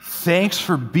Thanks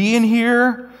for being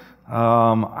here.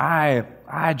 I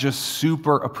just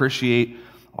super appreciate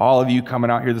all of you coming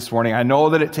out here this morning. I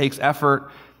know that it takes effort.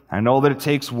 I know that it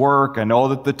takes work. I know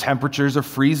that the temperatures are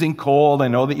freezing cold. I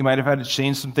know that you might have had to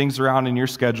change some things around in your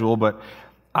schedule, but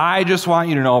I just want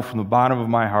you to know from the bottom of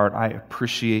my heart, I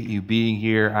appreciate you being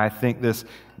here. I think this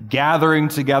gathering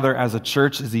together as a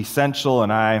church is essential,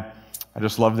 and I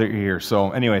just love that you're here.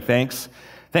 So anyway, thanks.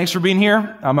 Thanks for being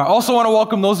here. I also want to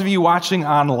welcome those of you watching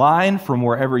online from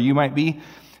wherever you might be.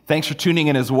 Thanks for tuning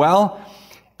in as well.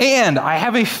 And I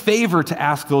have a favor to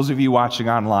ask those of you watching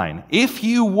online. If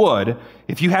you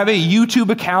have a YouTube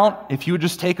account, if you would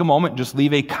just take a moment and just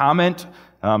leave a comment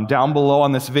down below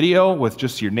on this video with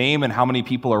just your name and how many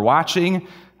people are watching.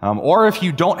 Or if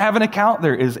you don't have an account,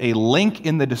 there is a link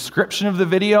in the description of the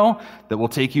video that will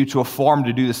take you to a form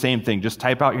to do the same thing. Just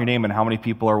type out your name and how many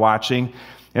people are watching.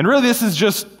 And really this is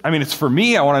just, it's for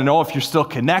me. I want to know if you're still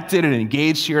connected and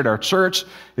engaged here at our church.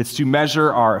 It's to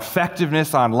measure our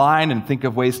effectiveness online and think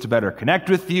of ways to better connect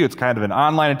with you. It's kind of an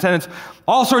online attendance,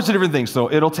 all sorts of different things. So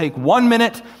it'll take 1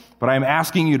 minute, but I'm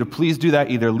asking you to please do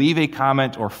that. Either leave a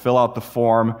comment or fill out the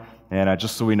form, and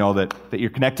just so we know that you're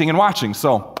connecting and watching.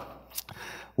 So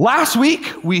last week,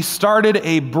 we started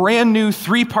a brand new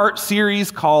 3-part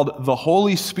series called The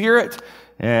Holy Spirit.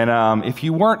 And if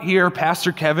you weren't here,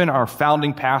 Pastor Kevin, our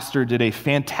founding pastor, did a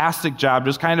fantastic job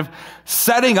just kind of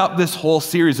setting up this whole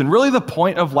series. And really the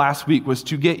point of last week was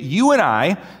to get you and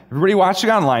I, everybody watching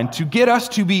online, to get us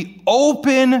to be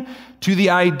open to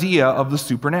the idea of the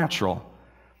supernatural.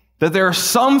 That there are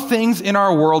some things in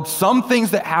our world, some things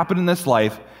that happen in this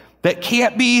life that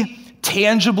can't be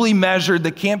tangibly measured,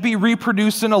 that can't be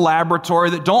reproduced in a laboratory,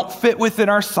 that don't fit within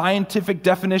our scientific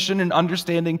definition and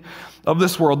understanding of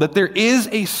this world, that there is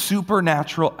a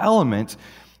supernatural element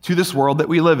to this world that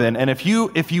we live in. And if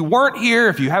you weren't here,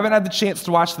 if you haven't had the chance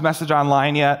to watch the message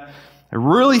online yet, I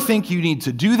really think you need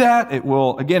to do that. It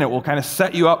will kind of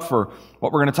set you up for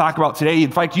what we're going to talk about today.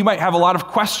 In fact, you might have a lot of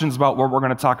questions about what we're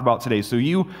going to talk about today. So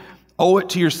you owe it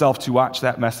to yourself to watch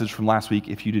that message from last week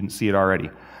if you didn't see it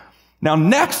already. Now,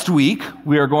 next week,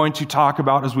 we are going to talk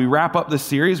about, as we wrap up this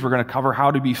series, we're going to cover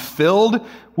how to be filled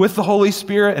with the Holy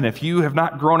Spirit. And if you have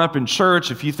not grown up in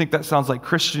church, if you think that sounds like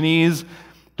Christianese,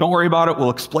 don't worry about it. We'll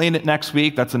explain it next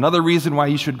week. That's another reason why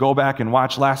you should go back and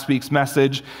watch last week's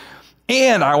message.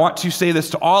 And I want to say this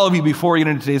to all of you before we get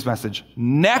into today's message.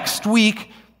 Next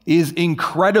week is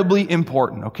incredibly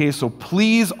important, okay? So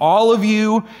please, all of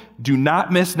you, do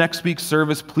not miss next week's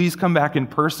service. Please come back in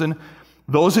person.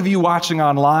 Those of you watching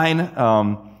online,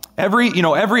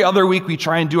 every other week we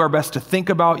try and do our best to think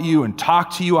about you and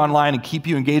talk to you online and keep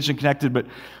you engaged and connected, but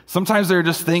sometimes there are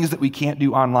just things that we can't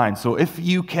do online. So if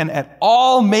you can at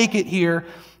all make it here,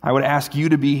 I would ask you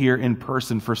to be here in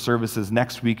person for services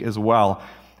next week as well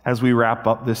as we wrap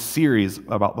up this series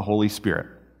about the Holy Spirit.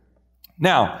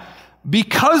 Now,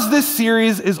 because this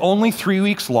series is only 3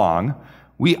 weeks long,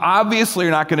 we obviously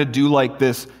are not going to do like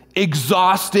this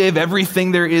exhaustive,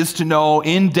 everything there is to know,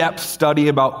 in-depth study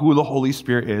about who the Holy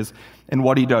Spirit is and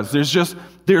what he does.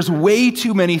 There's way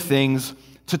too many things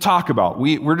to talk about.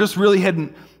 We're just really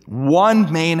hitting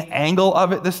one main angle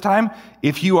of it this time.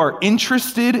 If you are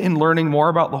interested in learning more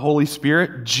about the Holy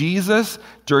Spirit, Jesus,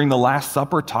 during the Last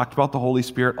Supper, talked about the Holy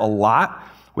Spirit a lot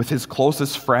with his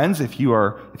closest friends. If you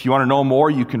want to know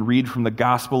more, you can read from the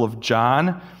Gospel of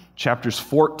John. Chapters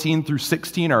 14 through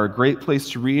 16 are a great place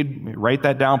to read. Write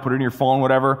that down, put it in your phone,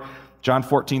 whatever. John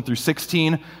 14 through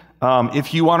 16.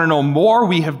 If you want to know more,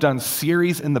 we have done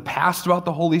series in the past about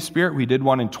the Holy Spirit. We did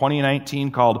one in 2019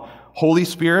 called Holy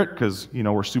Spirit, because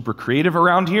we're super creative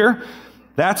around here.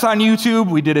 That's on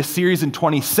YouTube. We did a series in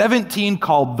 2017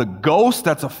 called The Ghost.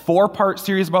 That's a 4-part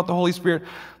series about the Holy Spirit.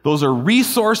 Those are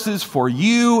resources for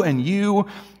you and you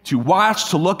to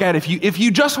watch, to look at. If you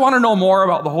just want to know more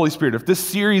about the Holy Spirit, if this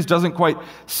series doesn't quite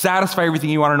satisfy everything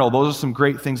you want to know, those are some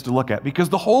great things to look at, because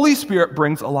the Holy Spirit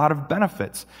brings a lot of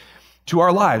benefits to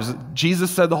our lives. Jesus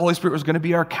said the Holy Spirit was going to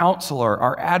be our counselor,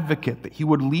 our advocate, that he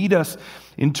would lead us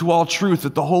into all truth,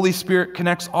 that the Holy Spirit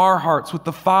connects our hearts with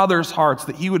the Father's hearts,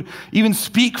 that he would even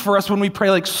speak for us when we pray,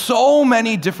 like so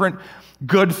many different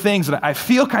good things. And I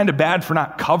feel kind of bad for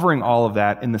not covering all of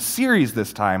that in the series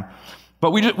this time.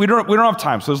 But we don't have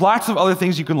time. So there's lots of other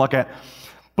things you can look at.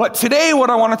 But today what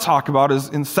I want to talk about is,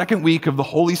 in the second week of the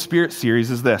Holy Spirit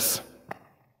series, is this.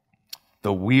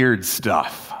 The weird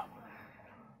stuff.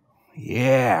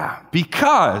 Yeah.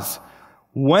 Because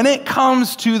when it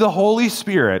comes to the Holy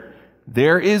Spirit,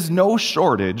 there is no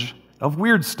shortage of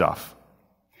weird stuff.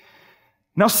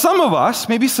 Now, some of us,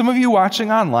 maybe some of you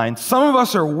watching online, some of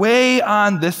us are way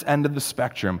on this end of the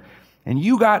spectrum. And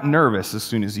you got nervous as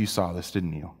soon as you saw this,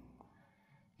 didn't you?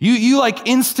 You like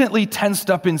instantly tensed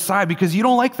up inside because you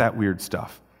don't like that weird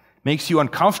stuff. Makes you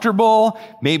uncomfortable.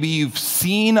 Maybe you've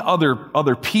seen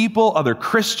other people, other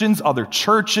Christians, other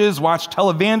churches, watch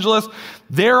televangelists.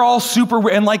 They're all super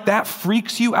weird, and like that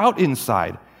freaks you out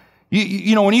inside.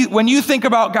 You know, when you think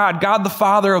about God the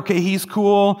Father, okay, he's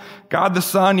cool. God the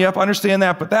Son, yep, understand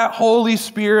that. But that Holy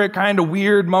Spirit kind of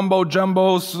weird mumbo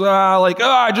jumbo,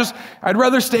 I'd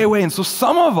rather stay away. And so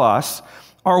some of us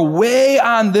are way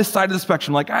on this side of the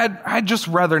spectrum. Like, I'd just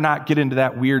rather not get into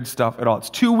that weird stuff at all. It's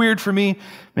too weird for me,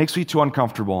 makes me too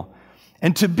uncomfortable.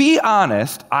 And to be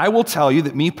honest, I will tell you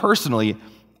that me personally,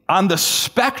 on the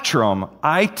spectrum,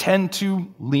 I tend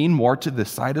to lean more to this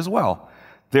side as well.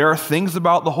 There are things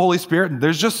about the Holy Spirit, and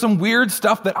there's just some weird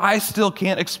stuff that I still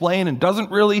can't explain and doesn't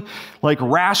really like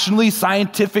rationally,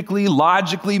 scientifically,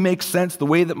 logically make sense the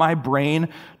way that my brain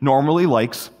normally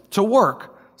likes to work.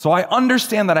 So I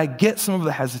understand that I get some of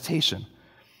the hesitation.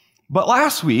 But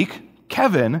last week,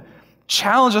 Kevin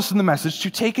challenged us in the message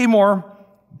to take a more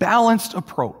balanced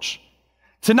approach.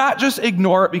 To not just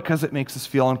ignore it because it makes us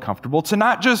feel uncomfortable. To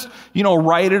not just,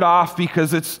 write it off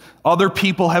because it's other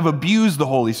people have abused the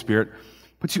Holy Spirit.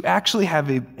 But to actually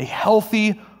have a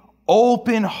healthy,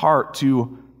 open heart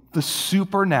to the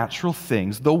supernatural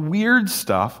things, the weird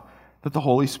stuff that the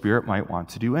Holy Spirit might want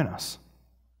to do in us.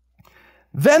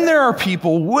 Then there are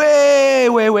people way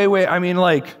on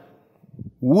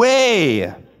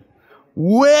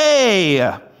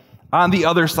the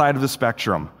other side of the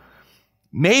spectrum.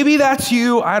 Maybe that's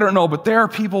you, I don't know, but there are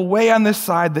people way on this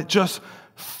side that just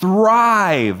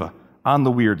thrive on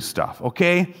the weird stuff,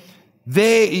 okay?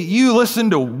 You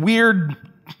listen to weird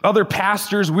other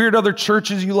pastors, weird other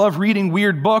churches, you love reading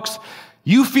weird books.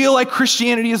 You feel like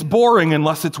Christianity is boring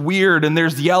unless it's weird and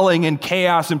there's yelling and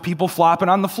chaos and people flopping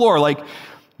on the floor. Like,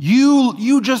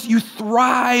 you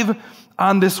thrive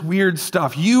on this weird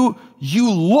stuff. You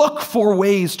look for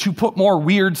ways to put more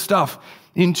weird stuff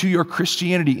into your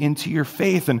Christianity, into your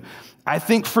faith. And I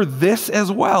think for this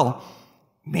as well,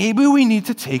 maybe we need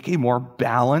to take a more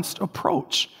balanced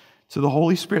approach to the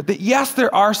Holy Spirit. That yes,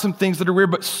 there are some things that are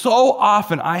weird, but so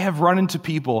often I have run into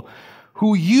people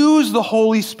who use the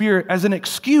Holy Spirit as an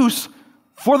excuse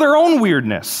for their own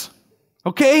weirdness,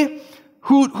 okay?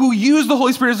 Who use the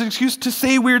Holy Spirit as an excuse to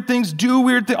say weird things, do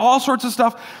weird things, all sorts of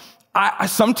stuff.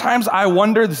 Sometimes I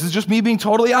wonder, this is just me being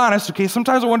totally honest, okay?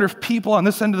 Sometimes I wonder if people on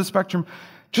this end of the spectrum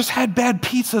just had bad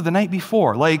pizza the night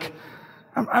before. Like,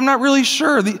 I'm not really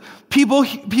sure. The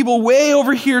people way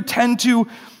over here tend to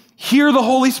hear the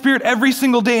Holy Spirit every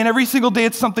single day, and every single day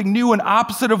it's something new and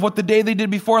opposite of what the day they did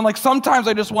before. And like sometimes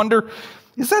I just wonder,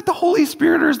 is that the Holy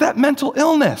Spirit or is that mental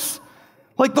illness?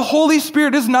 Like the Holy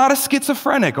Spirit is not a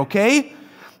schizophrenic, okay?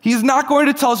 He's not going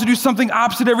to tell us to do something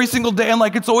opposite every single day and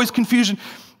like it's always confusion.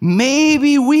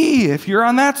 Maybe if you're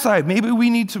on that side, maybe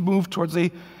we need to move towards a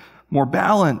more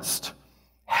balanced,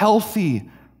 healthy,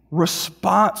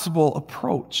 responsible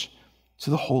approach to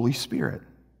the Holy Spirit.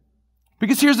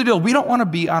 Because here's the deal, we don't want to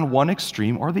be on one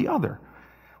extreme or the other.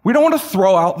 We don't want to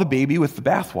throw out the baby with the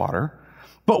bathwater,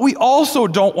 but we also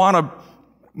don't want to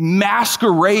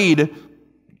masquerade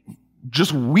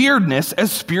just weirdness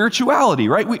as spirituality,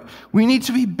 right? We need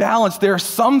to be balanced. There are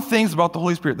some things about the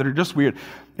Holy Spirit that are just weird.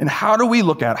 And how do we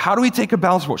look at it? How do we take a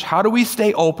balanced approach? How do we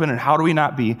stay open and how do we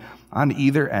not be on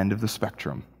either end of the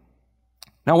spectrum?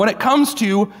 Now, when it comes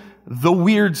to the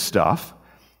weird stuff,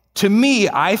 to me,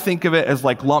 I think of it as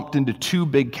like lumped into two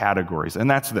big categories,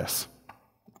 and that's this: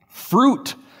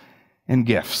 fruit and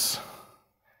gifts.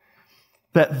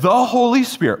 That the Holy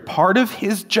Spirit, part of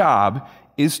his job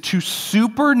is to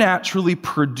supernaturally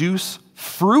produce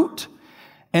fruit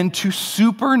and to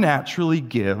supernaturally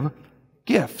give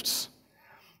gifts.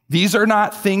 These are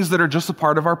not things that are just a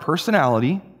part of our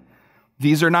personality.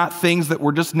 These are not things that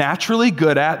we're just naturally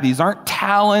good at. These aren't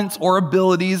talents or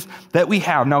abilities that we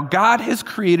have. Now, God has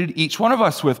created each one of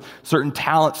us with certain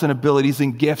talents and abilities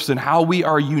and gifts and how we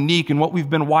are unique and what we've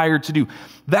been wired to do.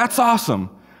 That's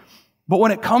awesome. But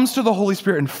when it comes to the Holy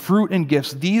Spirit and fruit and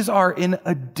gifts, these are in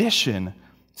addition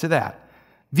to that.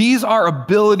 These are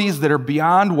abilities that are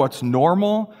beyond what's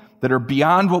normal, that are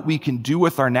beyond what we can do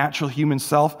with our natural human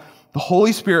self. The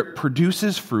Holy Spirit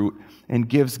produces fruit and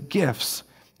gives gifts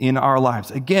in our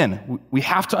lives. Again, we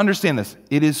have to understand this.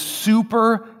 It is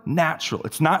supernatural.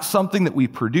 It's not something that we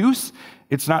produce.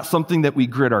 It's not something that we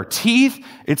grit our teeth.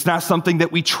 It's not something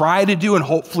that we try to do and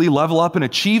hopefully level up and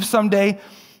achieve someday.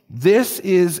 This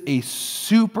is a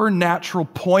supernatural,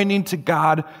 pointing to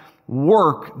God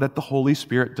work that the Holy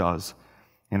Spirit does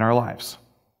in our lives.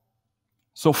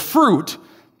 So fruit,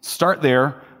 start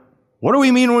there. What do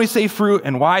we mean when we say fruit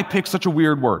and why pick such a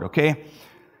weird word, okay?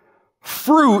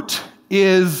 Fruit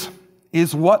is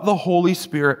is what the Holy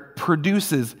Spirit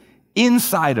produces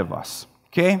inside of us,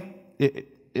 okay?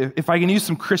 If I can use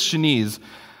some Christianese,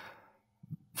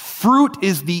 fruit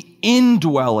is the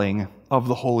indwelling of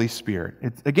the Holy Spirit.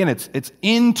 It's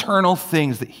internal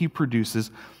things that he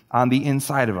produces on the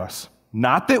inside of us.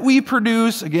 Not that we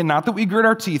produce, again, not that we grit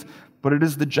our teeth, but it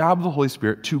is the job of the Holy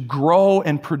Spirit to grow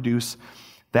and produce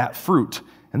that fruit.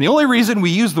 And the only reason we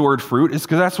use the word fruit is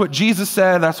because that's what Jesus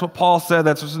said, that's what Paul said,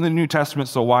 that's what's in the New Testament,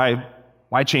 so why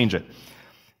change it?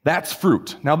 That's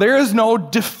fruit. Now, there is no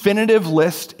definitive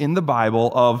list in the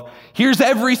Bible of here's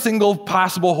every single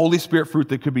possible Holy Spirit fruit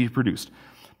that could be produced.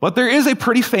 But there is a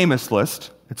pretty famous list.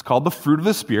 It's called the fruit of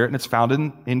the Spirit, and it's found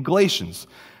in Galatians.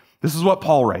 This is what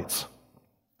Paul writes.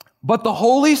 But the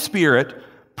Holy Spirit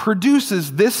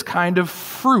produces this kind of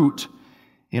fruit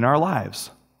in our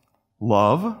lives: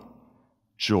 love,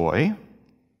 joy,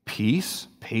 peace,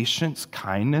 patience,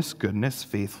 kindness, goodness,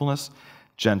 faithfulness,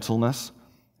 gentleness,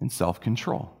 and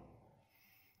self-control.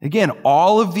 Again,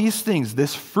 all of these things,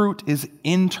 this fruit is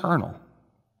internal.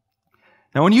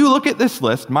 Now, when you look at this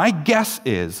list, my guess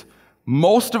is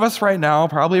most of us right now,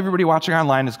 probably everybody watching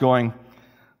online, is going,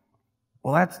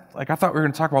 well, that's like, I thought we were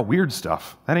going to talk about weird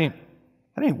stuff. That ain't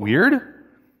weird.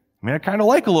 I mean, I kind of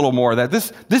like a little more of that.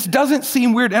 This doesn't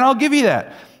seem weird, and I'll give you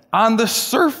that. On the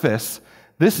surface,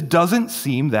 this doesn't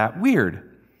seem that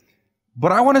weird.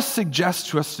 But I want to suggest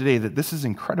to us today that this is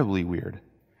incredibly weird.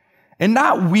 And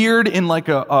not weird in like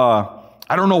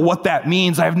I don't know what that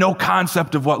means. I have no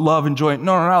concept of what love and joy.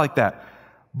 No, not like that.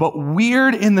 But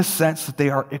weird in the sense that they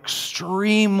are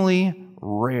extremely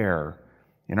rare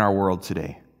in our world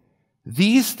today.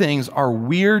 These things are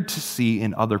weird to see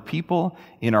in other people,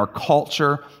 in our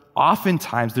culture.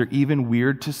 Oftentimes, they're even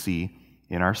weird to see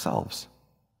in ourselves.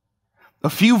 A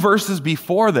few verses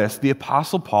before this, the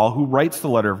Apostle Paul, who writes the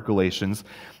letter of Galatians,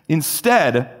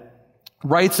 instead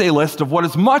writes a list of what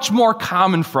is much more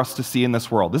common for us to see in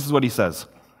this world. This is what he says.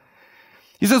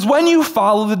 He says, when you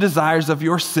follow the desires of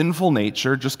your sinful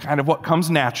nature, just kind of what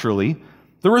comes naturally,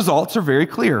 the results are very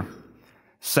clear.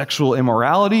 Sexual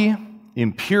immorality,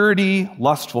 impurity,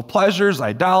 lustful pleasures,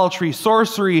 idolatry,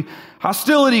 sorcery,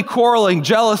 hostility, quarreling,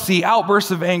 jealousy, outbursts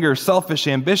of anger, selfish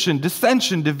ambition,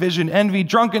 dissension, division, envy,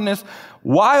 drunkenness,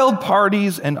 wild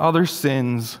parties, and other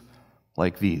sins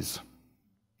like these.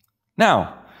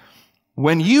 Now,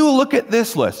 when you look at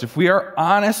this list, if we are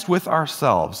honest with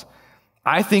ourselves,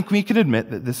 I think we can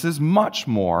admit that this is much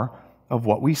more of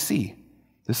what we see.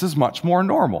 This is much more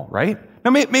normal, right? Now,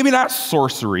 maybe not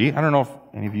sorcery. I don't know if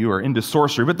any of you are into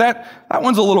sorcery, but that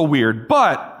one's a little weird.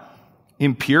 But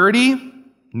impurity,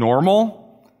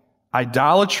 normal.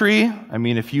 Idolatry, I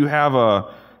mean, if you have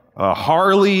a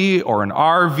Harley or an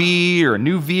RV or a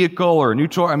new vehicle or a new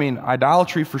toy, I mean,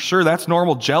 idolatry for sure, that's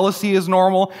normal. Jealousy is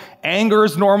normal. Anger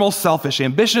is normal. Selfish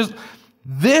ambition.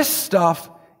 This stuff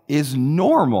is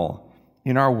normal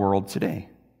in our world today.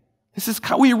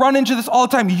 We run into this all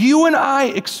the time. You and I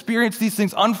experience these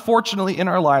things, unfortunately, in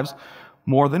our lives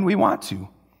more than we want to.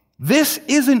 This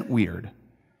isn't weird.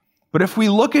 But if we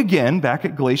look again back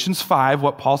at Galatians 5,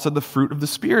 what Paul said the fruit of the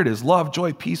Spirit is: love,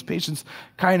 joy, peace, patience,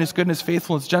 kindness, goodness,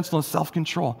 faithfulness, gentleness,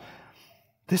 self-control.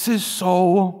 This is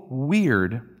so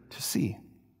weird to see.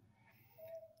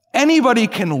 Anybody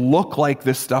can look like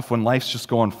this stuff when life's just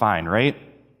going fine, right?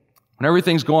 When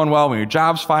everything's going well, when your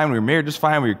job's fine, when your marriage is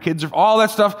fine, when your kids are, all that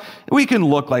stuff, we can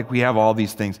look like we have all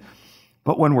these things.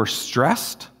 But when we're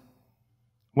stressed,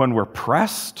 when we're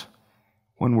pressed,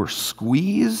 when we're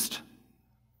squeezed,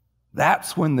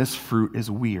 that's when this fruit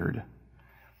is weird.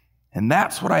 And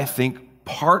that's what I think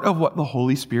part of what the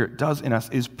Holy Spirit does in us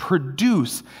is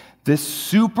produce this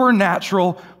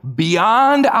supernatural,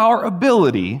 beyond our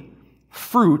ability,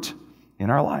 fruit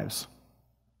in our lives.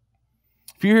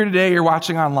 If you're here today, you're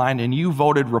watching online, and you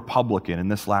voted Republican in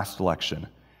this last election,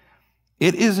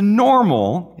 it is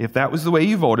normal, if that was the way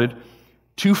you voted,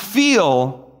 to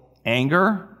feel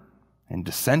anger and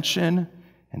dissension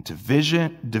and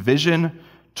division,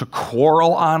 to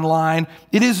quarrel online.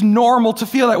 It is normal to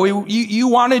feel that way. You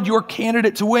wanted your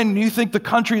candidate to win, and you think the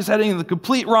country is heading in the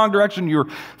complete wrong direction. You're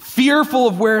fearful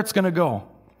of where it's going to go.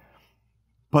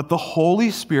 But the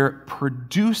Holy Spirit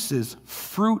produces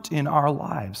fruit in our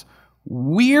lives.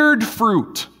 Weird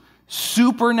fruit,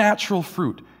 supernatural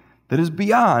fruit that is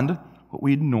beyond what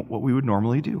we would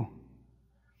normally do.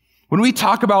 When we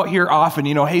talk about here often,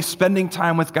 hey, spending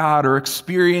time with God or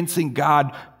experiencing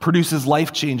God produces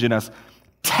life change in us.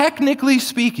 Technically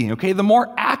speaking, okay, the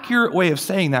more accurate way of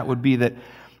saying that would be that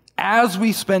as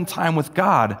we spend time with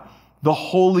God, the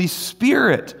Holy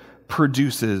Spirit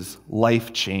produces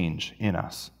life change in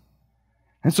us.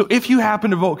 And so if you happen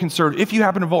to vote conservative, if you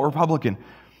happen to vote Republican,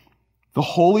 The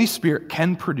Holy Spirit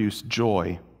can produce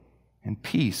joy and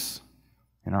peace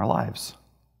in our lives.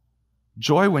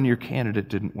 Joy when your candidate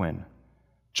didn't win.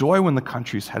 Joy when the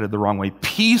country's headed the wrong way.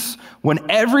 Peace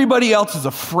when everybody else is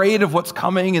afraid of what's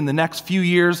coming in the next few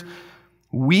years.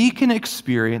 We can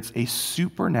experience a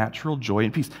supernatural joy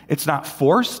and peace. It's not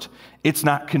forced. It's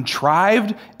not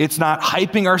contrived. It's not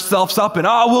hyping ourselves up and,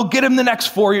 we'll get him the next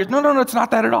 4 years. No, it's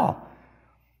not that at all.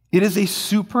 It is a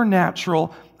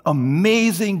supernatural,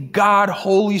 amazing God,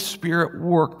 Holy Spirit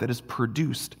work that is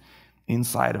produced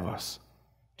inside of us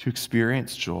to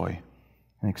experience joy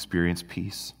and experience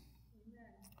peace.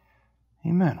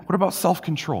 Amen. What about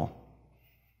self-control?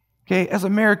 Okay, as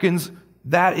Americans,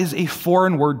 that is a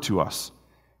foreign word to us.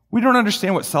 We don't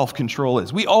understand what self-control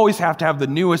is. We always have to have the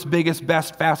newest, biggest,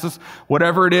 best, fastest,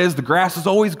 whatever it is. The grass is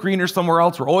always greener somewhere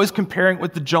else. We're always comparing it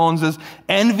with the Joneses.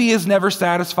 Envy is never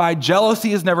satisfied.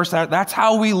 Jealousy is never satisfied. That's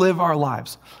how we live our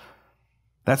lives.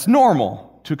 That's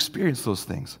normal to experience those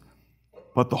things.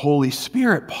 But the Holy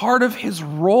Spirit, part of his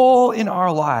role in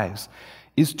our lives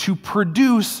is to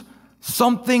produce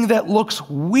something that looks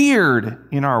weird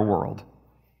in our world,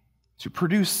 to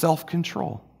produce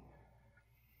self-control.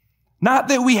 Not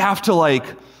that we have to I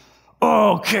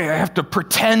have to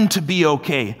pretend to be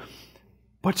okay,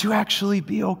 but to actually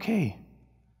be okay.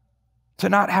 To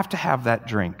not have to have that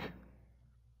drink,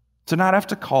 to not have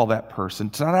to call that person,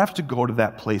 to not have to go to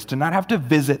that place, to not have to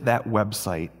visit that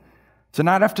website, to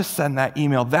not have to send that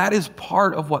email. That is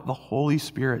part of what the Holy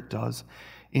Spirit does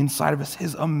inside of us.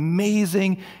 His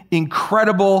amazing,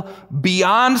 incredible,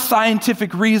 beyond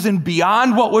scientific reason,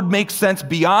 beyond what would make sense,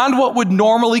 beyond what would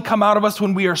normally come out of us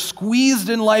when we are squeezed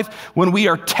in life, when we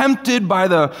are tempted by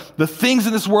the things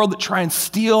in this world that try and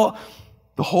steal.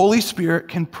 The Holy Spirit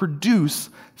can produce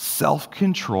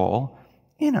self-control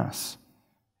in us.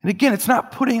 And again, it's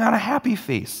not putting on a happy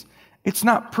face. It's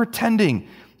not pretending.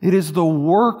 It is the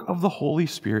work of the Holy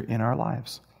Spirit in our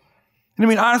lives. And I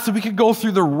mean, honestly, we could go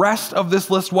through the rest of this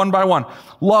list one by one.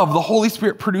 Love. The Holy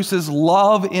Spirit produces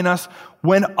love in us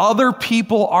when other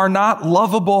people are not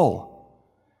lovable.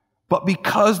 But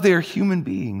because they are human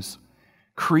beings,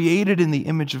 created in the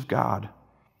image of God,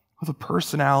 with a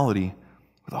personality,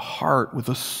 with a heart, with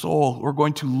a soul, we're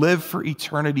going to live for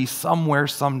eternity somewhere,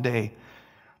 someday.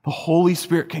 The Holy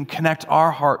Spirit can connect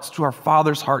our hearts to our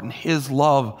Father's heart, and his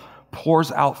love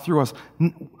pours out through us.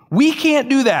 We can't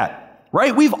do that,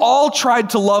 right? We've all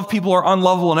tried to love people who are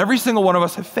unlovable, and every single one of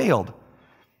us have failed.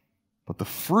 But the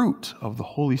fruit of the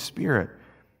Holy Spirit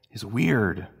is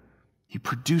weird. He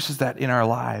produces that in our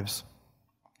lives.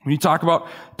 When you talk about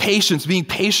patience, being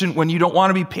patient when you don't want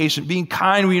to be patient, being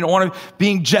kind when you don't want to,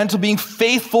 being gentle, being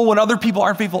faithful when other people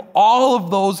aren't faithful, all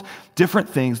of those different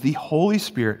things, the Holy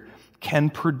Spirit can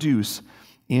produce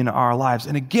in our lives.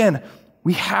 And again,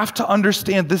 we have to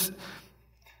understand this.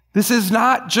 This is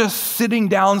not just sitting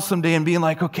down someday and being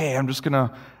like, okay, I'm going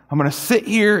to sit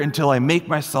here until I make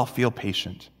myself feel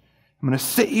patient. I'm going to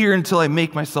sit here until I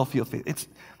make myself feel faithful.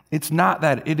 It's not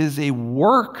that. It is a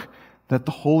work that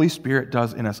the Holy Spirit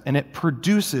does in us, and it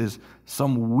produces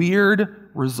some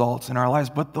weird results in our lives,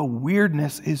 but the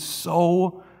weirdness is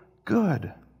so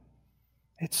good.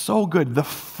 It's so good. The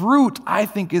fruit, I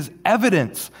think, is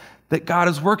evidence that God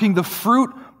is working. The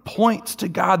fruit points to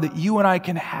God, that you and I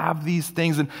can have these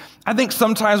things. And I think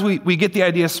sometimes we get the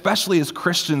idea, especially as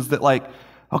Christians, that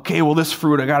okay, well, this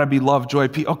fruit, I got to be love, joy,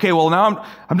 peace. Okay, well, now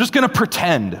I'm just going to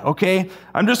pretend, okay?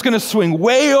 I'm just going to swing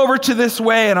way over to this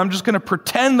way, and I'm just going to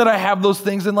pretend that I have those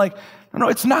things. And no,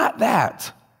 it's not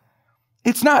that.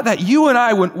 It's not that. You and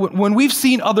I, when we've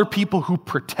seen other people who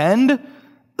pretend,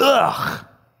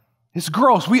 it's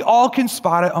gross. We all can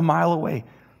spot it a mile away.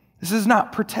 This is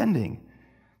not pretending.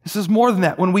 This is more than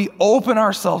that. When we open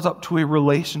ourselves up to a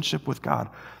relationship with God,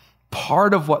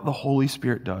 part of what the Holy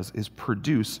Spirit does is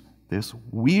produce this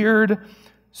weird,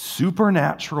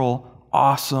 supernatural,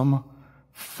 awesome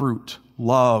fruit.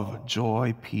 Love,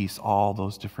 joy, peace, all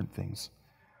those different things.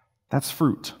 That's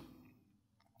fruit.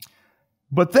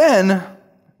 But then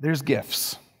there's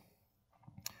gifts.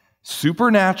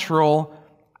 Supernatural,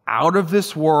 out of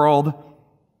this world,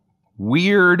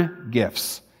 weird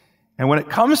gifts. And when it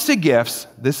comes to gifts,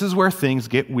 this is where things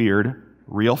get weird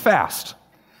real fast.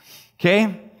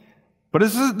 Okay? But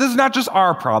this is not just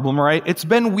our problem, right? It's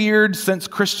been weird since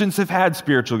Christians have had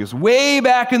spiritual gifts. Way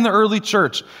back in the early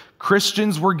church,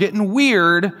 Christians were getting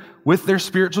weird with their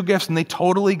spiritual gifts, and they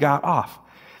totally got off.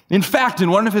 In fact, in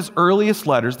one of his earliest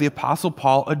letters, the Apostle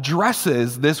Paul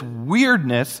addresses this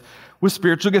weirdness with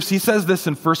spiritual gifts. He says this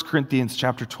in 1 Corinthians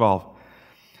chapter 12.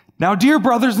 Now, dear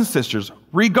brothers and sisters,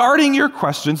 regarding your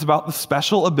questions about the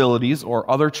special abilities, or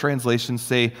other translations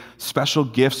say special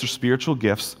gifts or spiritual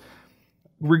gifts,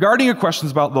 regarding your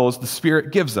questions about those, the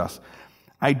Spirit gives us.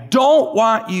 I don't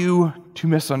want you to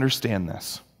misunderstand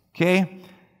this, okay?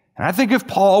 And I think if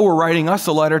Paul were writing us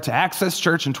a letter to Access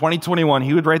Church in 2021,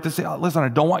 he would write this, listen, I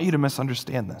don't want you to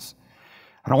misunderstand this.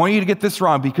 I don't want you to get this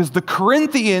wrong, because the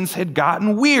Corinthians had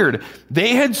gotten weird.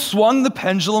 They had swung the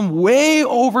pendulum way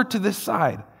over to this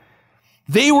side.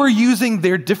 They were using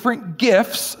their different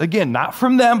gifts, again, not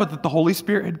from them, but that the Holy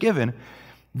Spirit had given.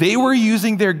 They were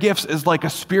using their gifts as like a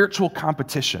spiritual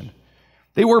competition.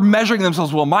 They were measuring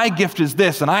themselves, well, my gift is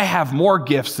this, and I have more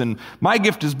gifts, and my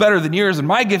gift is better than yours, and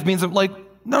my gift means I'm like,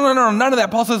 no, none of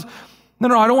that. Paul says,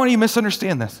 no, I don't want you to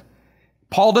misunderstand this.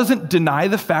 Paul doesn't deny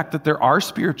the fact that there are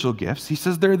spiritual gifts. He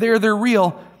says they're there, they're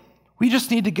real. We just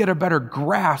need to get a better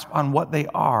grasp on what they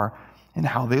are and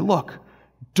how they look.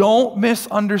 Don't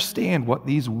misunderstand what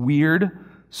these weird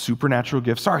supernatural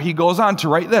gifts are. He goes on to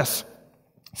write this.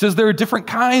 He says there are different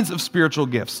kinds of spiritual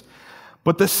gifts,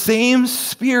 but the same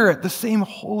Spirit, the same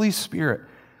Holy Spirit,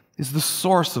 is the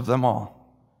source of them all.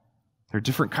 There are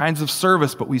different kinds of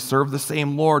service, but we serve the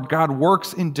same Lord. God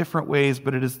works in different ways,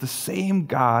 but it is the same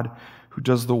God who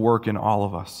does the work in all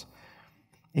of us.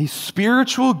 A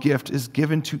spiritual gift is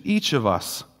given to each of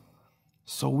us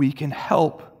so we can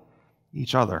help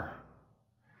each other.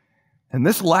 And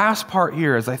this last part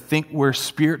here is, I think, where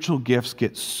spiritual gifts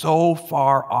get so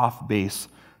far off base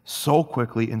so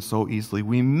quickly and so easily.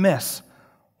 We miss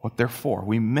what they're for.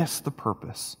 We miss the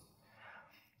purpose.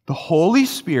 The Holy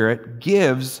Spirit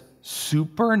gives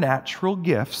supernatural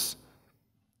gifts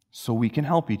so we can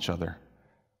help each other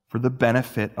for the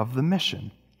benefit of the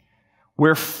mission.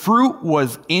 Where fruit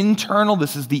was internal,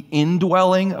 this is the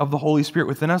indwelling of the Holy Spirit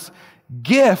within us.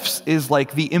 Gifts is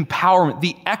like the empowerment,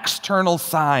 the external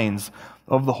signs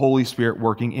of the Holy Spirit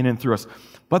working in and through us.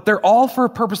 But they're all for a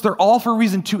purpose. They're all for a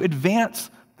reason, to advance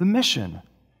the mission.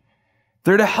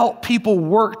 They're to help people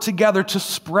work together to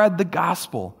spread the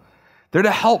gospel. They're to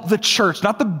help the church,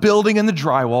 not the building and the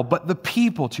drywall, but the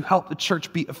people, to help the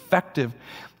church be effective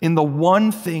in the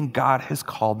one thing God has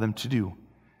called them to do.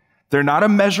 They're not a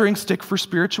measuring stick for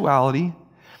spirituality.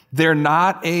 They're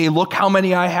not a look how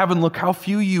many I have and look how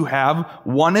few you have.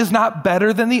 One is not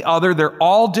better than the other. They're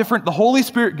all different. The Holy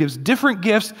Spirit gives different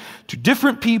gifts to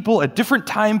different people at different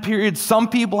time periods. Some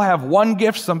people have one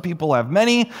gift. Some people have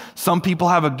many. Some people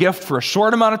have a gift for a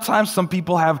short amount of time. Some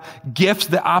people have gifts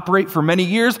that operate for many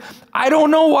years. I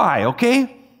don't know why,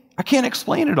 okay? I can't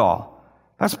explain it all.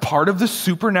 That's part of the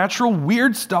supernatural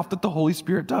weird stuff that the Holy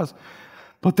Spirit does.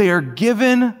 But they are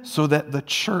given so that the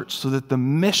church, so that the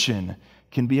mission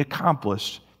can be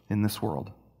accomplished in this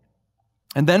world.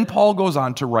 And then Paul goes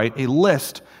on to write a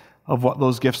list of what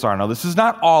those gifts are. Now, this is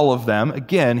not all of them.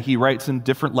 Again, he writes in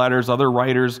different letters. Other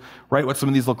writers write what some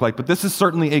of these look like. But this is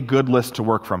certainly a good list to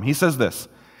work from. He says this: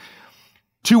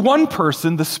 to one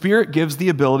person, the Spirit gives the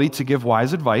ability to give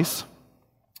wise advice.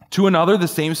 To another, the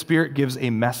same Spirit gives a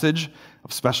message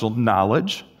of special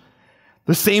knowledge.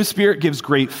 The same Spirit gives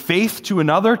great faith to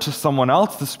another. To someone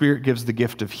else, the Spirit gives the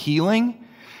gift of healing.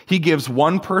 He gives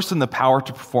one person the power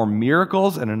to perform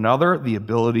miracles and another the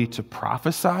ability to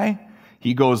prophesy.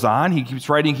 He goes on, he keeps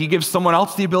writing, he gives someone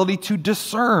else the ability to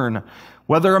discern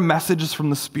whether a message is from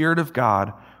the Spirit of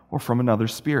God or from another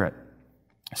spirit.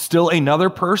 Still another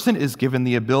person is given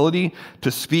the ability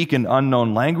to speak in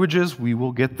unknown languages. We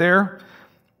will get there.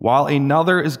 While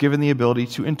another is given the ability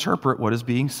to interpret what is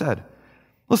being said.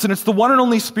 Listen, it's the one and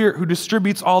only Spirit who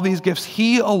distributes all these gifts.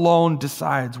 He alone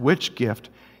decides which gift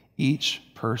each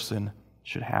person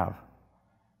should have.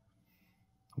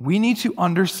 We need to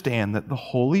understand that the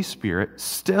Holy Spirit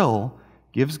still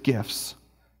gives gifts,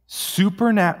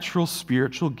 supernatural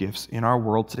spiritual gifts in our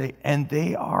world today, and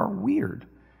they are weird.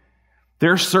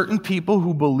 There are certain people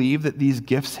who believe that these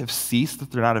gifts have ceased,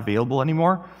 that they're not available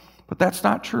anymore, but that's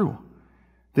not true.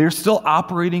 They're still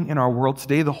operating in our world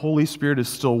today. The Holy Spirit is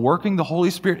still working. The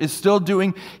Holy Spirit is still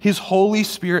doing His Holy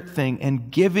Spirit thing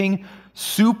and giving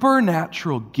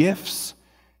supernatural gifts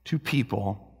to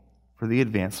people for the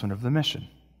advancement of the mission.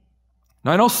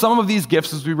 Now, I know some of these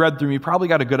gifts, as we read through, you probably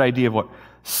got a good idea of what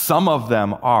some of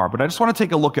them are, but I just want to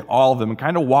take a look at all of them and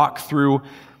kind of walk through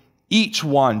each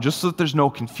one, just so that there's no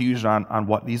confusion on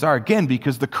what these are. Again,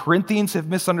 because the Corinthians have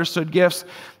misunderstood gifts.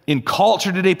 In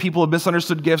culture today, people have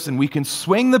misunderstood gifts, and we can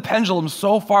swing the pendulum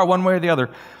so far one way or the other.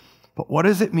 But what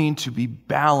does it mean to be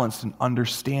balanced in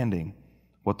understanding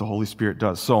what the Holy Spirit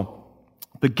does? So,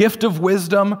 the gift of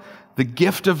wisdom, the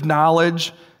gift of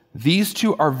knowledge, these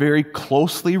two are very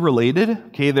closely related.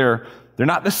 Okay, they're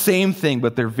not the same thing,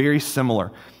 but they're very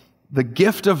similar. The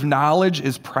gift of knowledge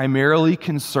is primarily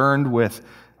concerned with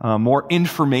more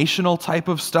informational type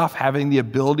of stuff, having the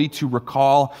ability to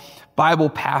recall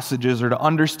Bible passages or to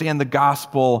understand the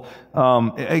gospel.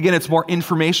 Again, it's more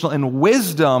informational, and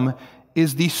wisdom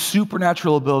is the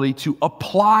supernatural ability to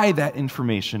apply that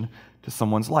information to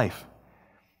someone's life.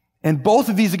 And both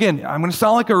of these, again, I'm going to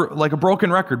sound like a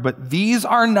broken record, but these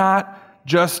are not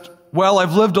just, well,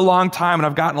 I've lived a long time and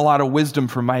I've gotten a lot of wisdom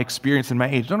from my experience and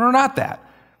my age. No, not that.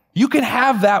 You can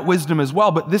have that wisdom as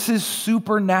well, but this is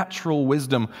supernatural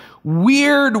wisdom.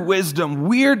 Weird wisdom.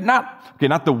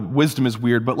 Not the wisdom is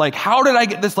weird, but like, how did I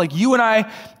get this? Like you and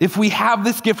I, if we have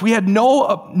this gift, we had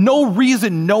no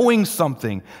reason knowing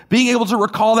something, being able to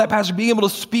recall that passage, being able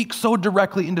to speak so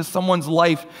directly into someone's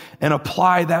life and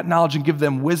apply that knowledge and give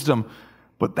them wisdom.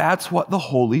 But that's what the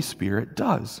Holy Spirit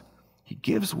does. He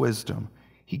gives wisdom.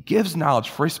 He gives knowledge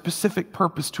for a specific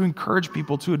purpose to encourage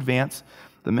people to advance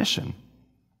the mission.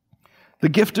 The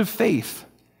gift of faith.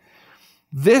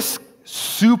 This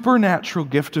supernatural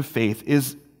gift of faith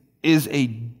is a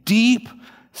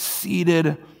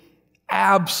deep-seated,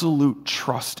 absolute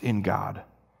trust in God.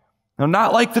 Now,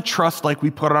 not like the trust like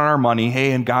we put on our money,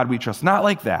 hey, in God we trust. Not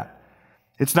like that.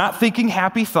 It's not thinking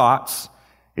happy thoughts.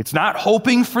 It's not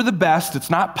hoping for the best. It's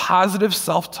not positive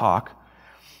self-talk.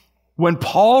 When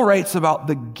Paul writes about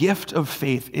the gift of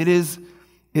faith, it is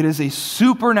a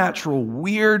supernatural,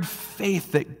 weird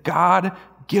faith that God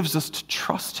gives us to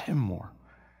trust him more,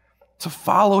 to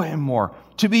follow him more,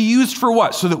 to be used for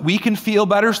what? So that we can feel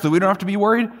better, so that we don't have to be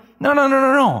worried?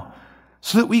 No.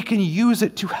 So that we can use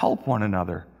it to help one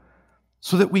another,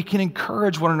 so that we can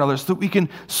encourage one another, so that we can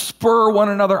spur one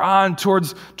another on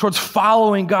towards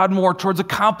following God more, towards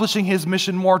accomplishing his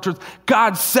mission more, towards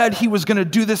God said he was going to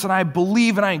do this, and I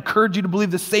believe, and I encourage you to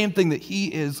believe the same thing, that he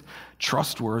is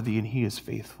trustworthy and he is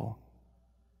faithful.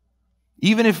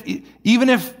 Even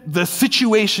if the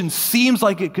situation seems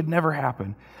like it could never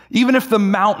happen, even if the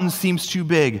mountain seems too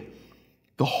big,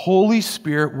 the Holy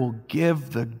Spirit will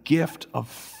give the gift of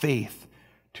faith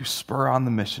to spur on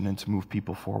the mission and to move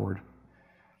people forward.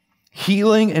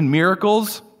 Healing and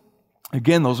miracles,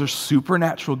 again, those are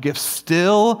supernatural gifts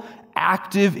still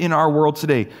active in our world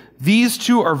today. These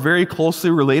two are very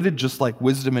closely related, just like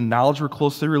wisdom and knowledge were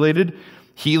closely related.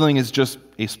 Healing is just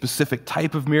a specific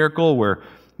type of miracle, where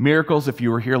miracles, if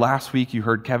you were here last week, you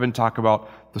heard Kevin talk about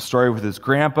the story with his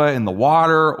grandpa in the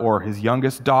water, or his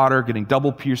youngest daughter getting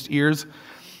double pierced ears.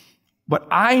 But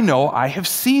I know I have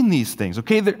seen these things,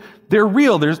 okay? They're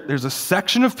real. There's a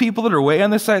section of people that are way on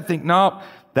this side think, no,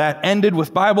 that ended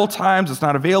with Bible times. It's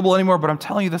not available anymore. But I'm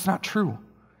telling you, that's not true.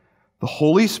 The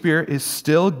Holy Spirit is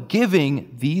still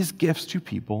giving these gifts to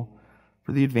people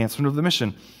for the advancement of the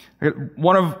mission.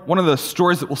 One of the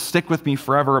stories that will stick with me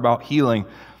forever about healing,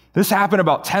 this happened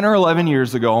about 10 or 11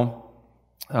 years ago.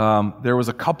 There was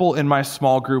a couple in my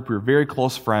small group. We were very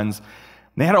close friends.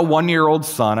 They had a 1-year-old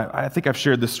son. I think I've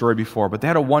shared this story before, but they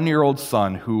had a 1-year-old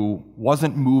son who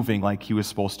wasn't moving like he was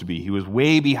supposed to be. He was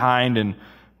way behind in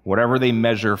whatever they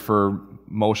measure for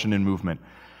motion and movement.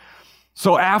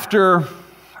 So after,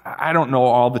 I don't know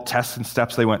all the tests and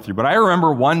steps they went through, but I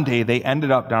remember one day they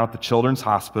ended up down at the Children's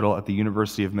Hospital at the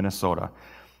University of Minnesota.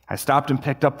 I stopped and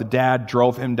picked up the dad,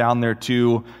 drove him down there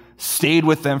too, stayed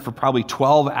with them for probably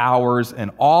 12 hours, and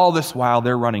all this while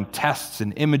they're running tests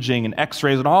and imaging and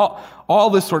x-rays and all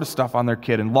this sort of stuff on their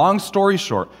kid. And long story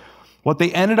short, what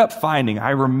they ended up finding, I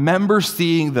remember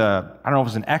seeing I don't know if it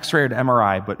was an x-ray or an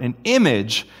MRI, but an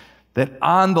image that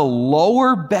on the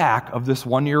lower back of this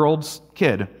 1-year-old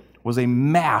kid was a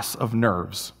mass of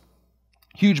nerves,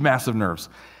 huge mass of nerves.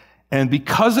 And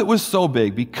because it was so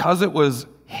big, because it was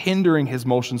hindering his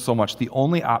motion so much, the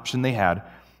only option they had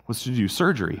was to do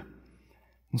surgery.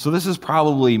 And so this is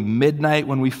probably midnight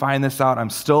when we find this out. I'm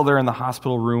still there in the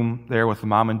hospital room there with the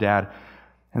mom and dad,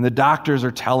 and the doctors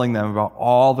are telling them about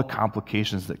all the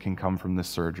complications that can come from this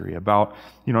surgery, about,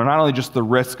 not only just the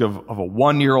risk of a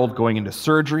 1-year-old going into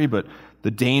surgery, but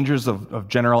the dangers of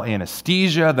general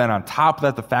anesthesia. Then on top of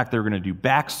that, the fact they were going to do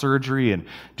back surgery and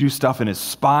do stuff in his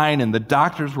spine. And the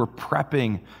doctors were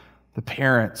prepping the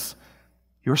parents.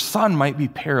 Your son might be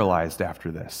paralyzed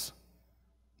after this.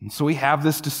 And so we have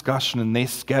this discussion, and they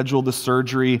scheduled the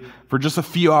surgery for just a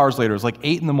few hours later. It was like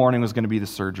 8 a.m. was going to be the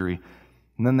surgery.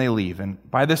 And then they leave. And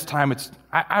by this time,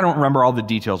 I don't remember all the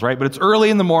details, right? But it's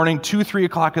early in the morning, 2, 3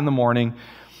 o'clock in the morning.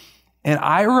 And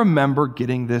I remember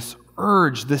getting this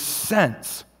urge, this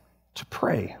sense to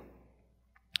pray.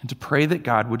 And to pray that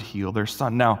God would heal their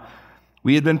son. Now,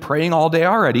 we had been praying all day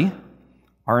already.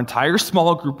 Our entire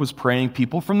small group was praying.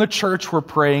 People from the church were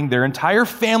praying. Their entire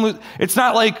family. It's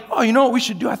not like, oh, you know what we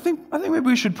should do? I think maybe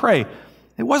we should pray.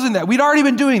 It wasn't that. We'd already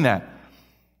been doing that.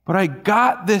 But I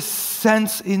got this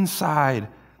sense inside,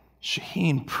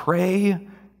 Shaheen, pray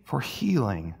for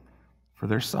healing for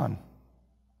their son.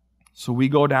 So we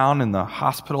go down in the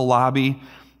hospital lobby.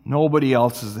 Nobody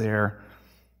else is there.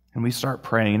 And we start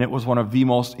praying. And it was one of the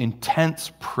most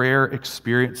intense prayer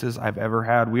experiences I've ever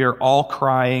had. We are all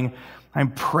crying.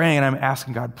 I'm praying and I'm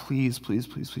asking God, please, please,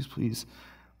 please, please, please,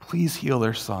 please heal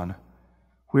their son.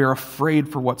 We are afraid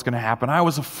for what's going to happen. I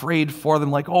was afraid for them,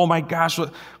 like, oh my gosh,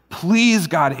 please,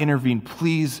 God, intervene.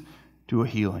 Please do a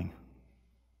healing.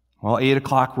 Well, 8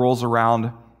 o'clock rolls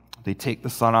around. They take the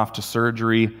son off to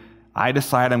surgery. I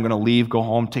decide I'm going to leave, go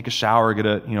home, take a shower, get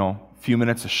a few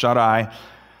minutes of shut-eye.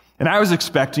 And I was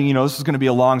expecting, this is going to be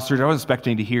a long surgery. I wasn't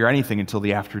expecting to hear anything until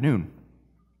the afternoon.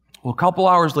 Well, a couple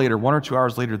hours later, 1 or 2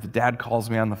 hours later, the dad calls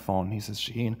me on the phone. He says,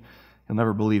 Shaheen, you'll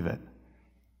never believe it.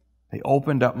 They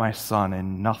opened up my son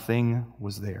and nothing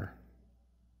was there.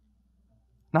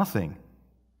 Nothing.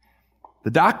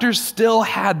 The doctors still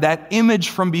had that image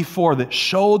from before that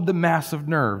showed the massive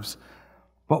nerves.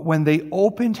 But when they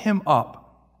opened him up,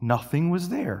 nothing was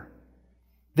there.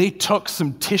 They took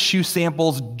some tissue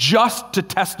samples just to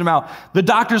test him out. The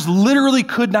doctors literally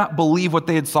could not believe what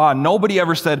they had saw. Nobody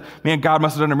ever said, man, God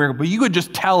must have done a miracle. But you could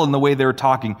just tell in the way they were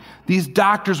talking. These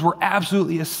doctors were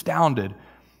absolutely astounded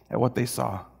at what they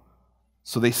saw.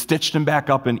 So they stitched him back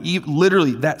up, and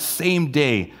literally that same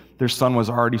day, their son was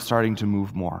already starting to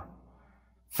move more.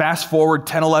 Fast forward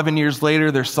 10, 11 years later,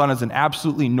 their son is an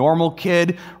absolutely normal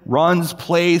kid, runs,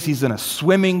 plays, he's in a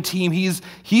swimming team.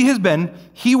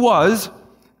 He was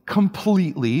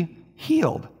completely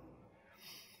healed.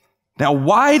 Now,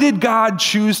 why did God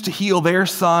choose to heal their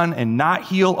son and not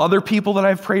heal other people that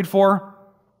I've prayed for?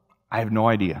 I have no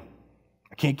idea.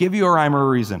 I can't give you a rhyme or a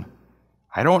reason.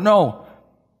 I don't know.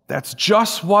 That's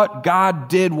just what God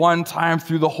did one time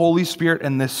through the Holy Spirit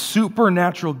and this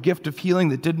supernatural gift of healing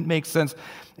that didn't make sense.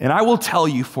 And I will tell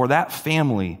you, for that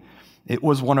family, it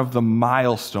was one of the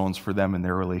milestones for them in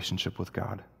their relationship with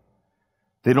God.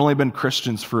 They'd only been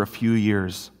Christians for a few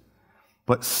years,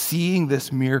 but seeing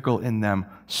this miracle in them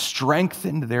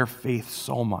strengthened their faith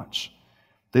so much.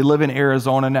 They live in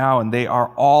Arizona now, and they are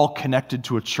all connected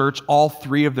to a church. All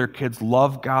 3 of their kids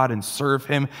love God and serve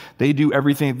Him. They do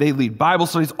everything. They lead Bible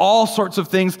studies, all sorts of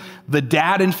things. The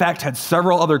dad, in fact, had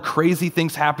several other crazy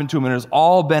things happen to him, and it has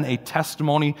all been a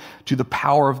testimony to the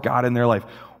power of God in their life.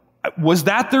 Was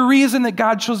that the reason that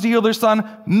God chose to heal their son?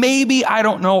 Maybe, I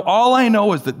don't know. All I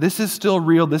know is that this is still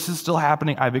real. This is still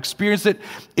happening. I've experienced it.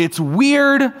 It's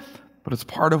weird, but it's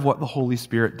part of what the Holy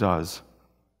Spirit does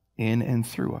in and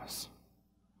through us.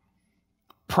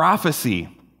 Prophecy.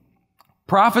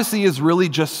 Prophecy is really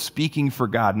just speaking for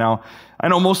God. Now, I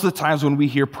know most of the times when we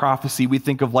hear prophecy, we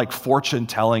think of like fortune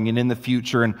telling and in the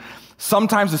future. And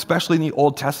sometimes, especially in the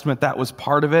Old Testament, that was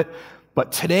part of it.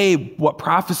 But today, what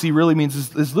prophecy really means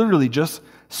is literally just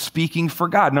speaking for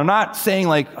God. Now, not saying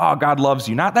like, oh, God loves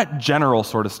you, not that general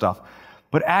sort of stuff,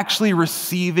 but actually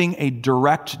receiving a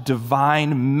direct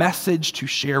divine message to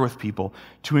share with people,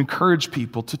 to encourage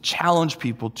people, to challenge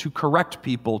people, to correct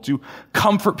people, to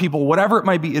comfort people, whatever it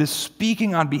might be. It is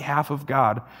speaking on behalf of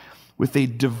God with a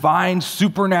divine,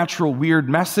 supernatural, weird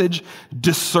message.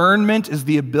 Discernment is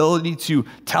the ability to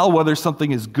tell whether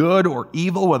something is good or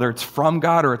evil, whether it's from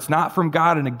God or it's not from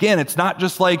God. And again, it's not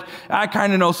just like, I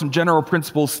kind of know some general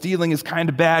principles, stealing is kind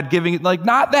of bad, giving it, like,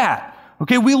 not that.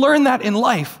 Okay, we learn that in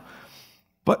life.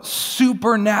 But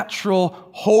supernatural,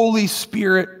 Holy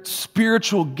Spirit,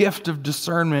 spiritual gift of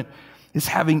discernment is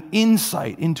having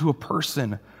insight into a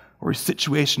person or a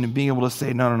situation and being able to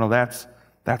say, no, that's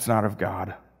not of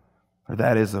God, or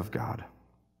that is of God.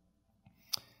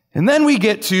 And then we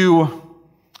get to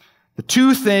the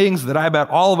 2 things that I bet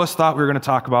all of us thought we were going to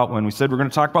talk about when we said we're going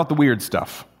to talk about the weird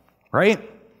stuff, right?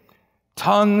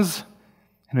 Tongues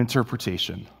and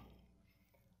interpretation.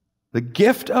 The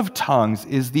gift of tongues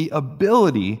is the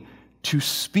ability to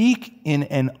speak in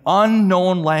an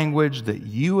unknown language that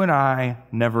you and I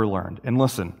never learned. And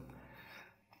listen,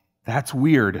 that's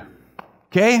weird,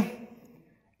 okay?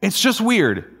 It's just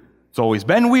weird. It's always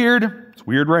been weird. It's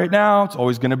weird right now. It's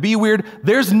always going to be weird.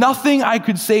 There's nothing I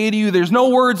could say to you. There's no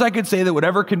words I could say that would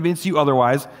ever convince you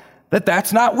otherwise that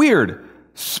that's not weird.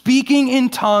 Speaking in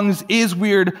tongues is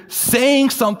weird.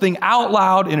 Saying something out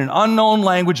loud in an unknown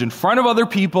language in front of other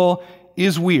people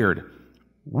is weird.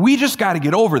 We just got to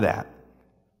get over that.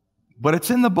 But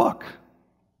it's in the book.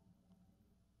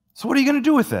 So what are you going to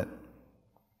do with it?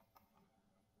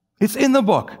 It's in the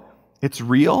book. It's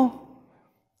real.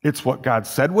 It's what God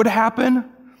said would happen.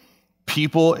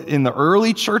 People in the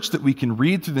early church that we can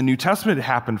read through the New Testament, it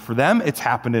happened for them. It's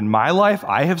happened in my life.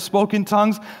 I have spoken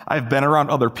tongues. I've been around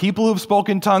other people who've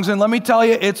spoken tongues. And let me tell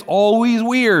you, it's always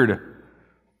weird.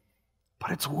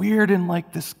 But it's weird in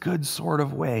like this good sort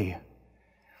of way.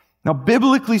 Now,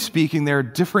 biblically speaking, there are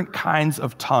different kinds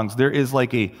of tongues. There's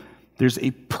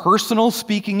a personal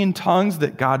speaking in tongues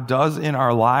that God does in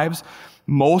our lives.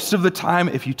 Most of the time,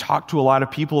 if you talk to a lot of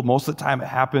people, most of the time it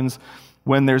happens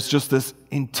when there's just this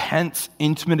intense,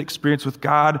 intimate experience with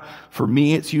God. For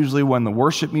me, it's usually when the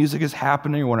worship music is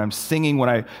happening, or when I'm singing, when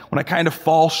I kind of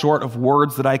fall short of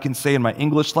words that I can say in my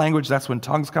English language. That's when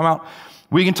tongues come out.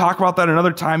 We can talk about that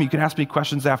another time. You can ask me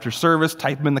questions after service,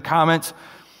 type them in the comments.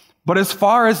 But as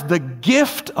far as the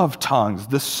gift of tongues,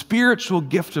 the spiritual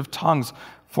gift of tongues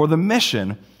for the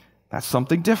mission, that's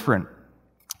something different.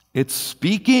 It's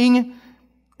speaking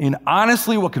in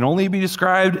honestly what can only be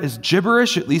described as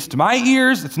gibberish, at least to my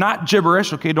ears. It's not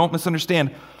gibberish, okay, don't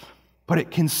misunderstand. But it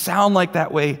can sound like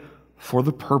that way for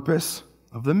the purpose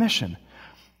of the mission.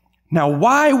 Now,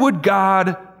 why would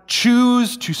God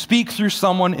choose to speak through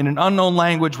someone in an unknown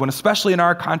language when, especially in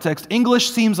our context,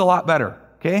 English seems a lot better,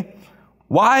 okay?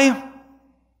 Why?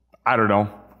 I don't know.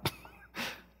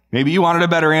 Maybe you wanted a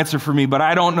better answer for me, but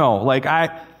I don't know. Like,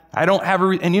 I don't have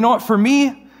and you know what, for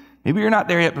me, maybe you're not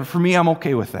there yet, but for me, I'm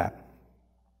okay with that.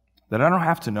 That I don't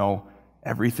have to know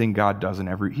everything God does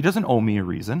He doesn't owe me a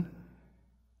reason.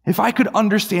 If I could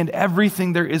understand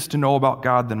everything there is to know about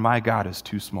God, then my God is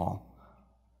too small.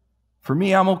 For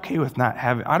me, I'm okay with not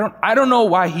having, I don't know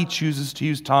why He chooses to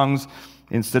use tongues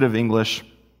instead of English.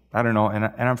 I don't know, and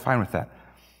I'm fine with that.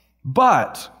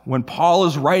 But when Paul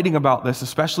is writing about this,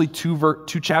 especially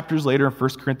two chapters later in 1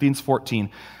 Corinthians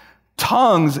 14,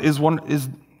 tongues is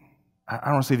I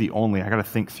don't want to say the only, I got to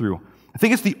think through. I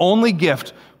think it's the only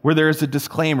gift where there is a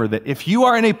disclaimer that if you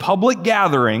are in a public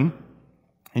gathering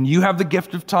and you have the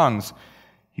gift of tongues,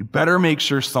 you better make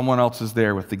sure someone else is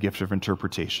there with the gift of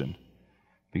interpretation.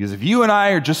 Because if you and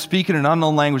I are just speaking an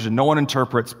unknown language and no one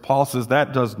interprets, Paul says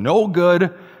that does no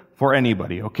good for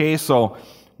anybody, okay? So,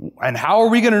 and how are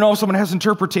we going to know if someone has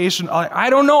interpretation? I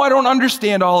don't know. I don't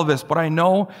understand all of this, but I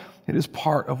know it is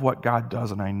part of what God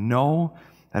does, and I know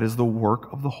that is the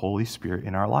work of the Holy Spirit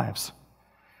in our lives.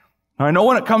 Now, I know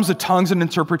when it comes to tongues and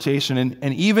interpretation,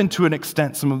 and even to an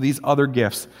extent some of these other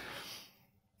gifts,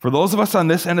 for those of us on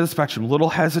this end of the spectrum, a little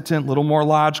hesitant, a little more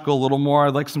logical, a little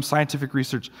more like some scientific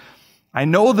research, I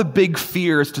know the big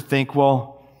fear is to think,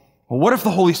 well, what if the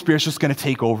Holy Spirit's just going to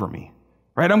take over me?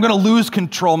 Right? I'm going to lose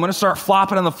control. I'm going to start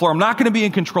flopping on the floor. I'm not going to be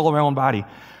in control of my own body.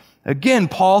 Again,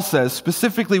 Paul says,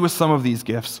 specifically with some of these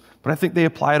gifts, but I think they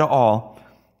apply to all,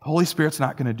 the Holy Spirit's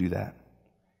not going to do that.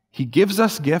 He gives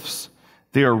us gifts.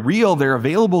 They are real. They're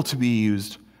available to be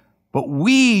used. But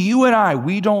you and I,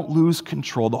 we don't lose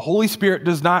control. The Holy Spirit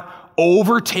does not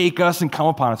overtake us and come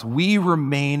upon us. We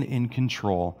remain in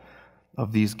control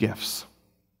of these gifts.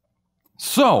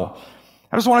 So,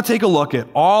 I just want to take a look at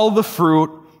all the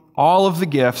fruit, all of the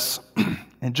gifts,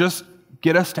 and just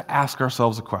get us to ask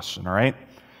ourselves a question, all right?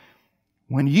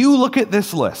 When you look at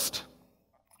this list,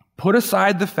 put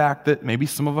aside the fact that maybe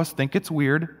some of us think it's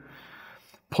weird.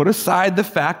 Put aside the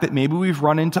fact that maybe we've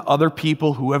run into other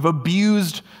people who have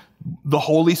abused the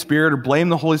Holy Spirit or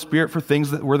blamed the Holy Spirit for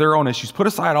things that were their own issues. Put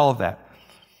aside all of that.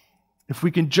 If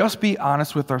we can just be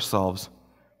honest with ourselves,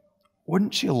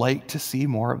 wouldn't you like to see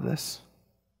more of this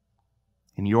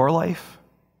in your life,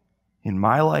 in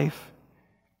my life,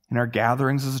 in our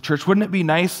gatherings as a church? Wouldn't it be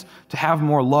nice to have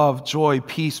more love, joy,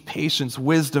 peace, patience,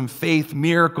 wisdom, faith,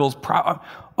 miracles,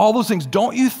 all those things?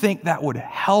 Don't you think that would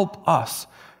help us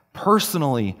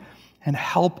personally and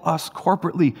help us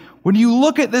corporately? When you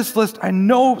look at this list, I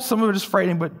know some of it is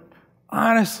frightening, but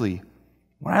honestly,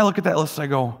 when I look at that list, I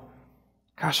go,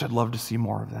 gosh, I'd love to see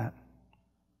more of that.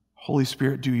 Holy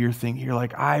Spirit, do your thing here.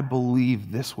 Like, I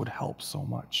believe this would help so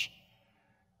much.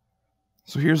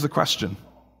 So here's the question.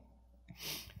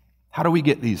 How do we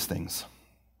get these things?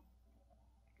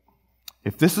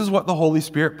 If this is what the Holy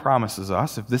Spirit promises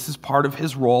us, if this is part of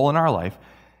His role in our life,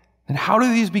 then how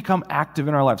do these become active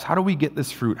in our lives? How do we get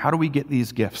this fruit? How do we get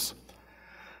these gifts?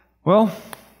 Well,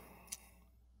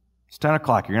 it's 10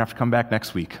 o'clock. You're going to have to come back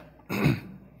next week.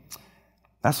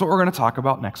 That's what we're going to talk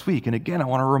about next week. And again, I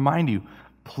want to remind you,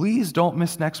 please don't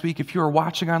miss next week. If you are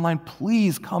watching online,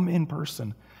 please come in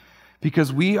person,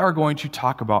 because we are going to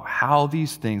talk about how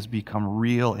these things become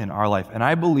real in our life. And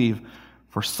I believe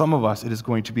for some of us, it is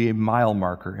going to be a mile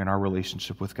marker in our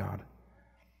relationship with God.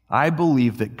 I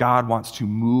believe that God wants to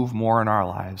move more in our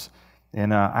lives,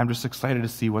 and I'm just excited to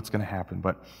see what's going to happen.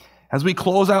 But as we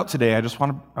close out today, I just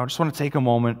want to take a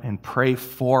moment and pray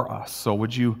for us. So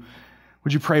would you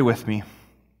pray with me?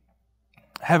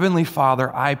 Heavenly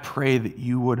Father, I pray that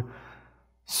you would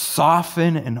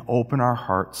soften and open our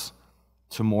hearts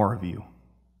to more of you.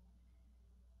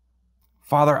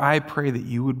 Father, I pray that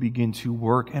you would begin to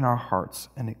work in our hearts.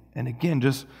 And again,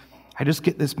 just I just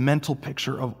get this mental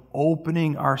picture of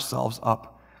opening ourselves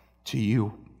up to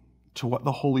you, to what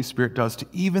the Holy Spirit does, to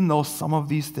even though some of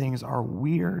these things are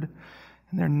weird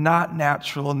and they're not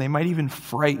natural and they might even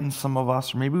frighten some of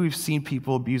us, or maybe we've seen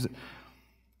people abuse it.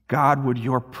 God, would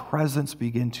your presence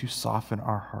begin to soften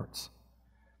our hearts?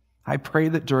 I pray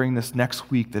that during this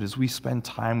next week, that as we spend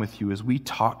time with you, as we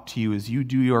talk to you, as you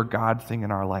do your God thing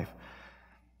in our life,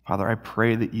 Father, I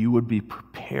pray that you would be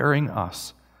preparing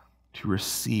us to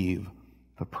receive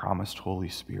the promised Holy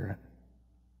Spirit.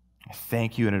 I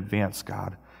thank you in advance,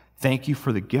 God. Thank you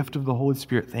for the gift of the Holy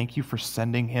Spirit. Thank you for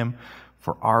sending him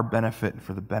for our benefit and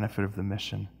for the benefit of the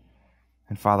mission.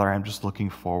 And Father, I'm just looking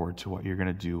forward to what you're going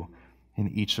to do in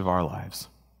each of our lives.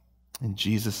 In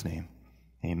Jesus' name,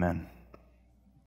 amen.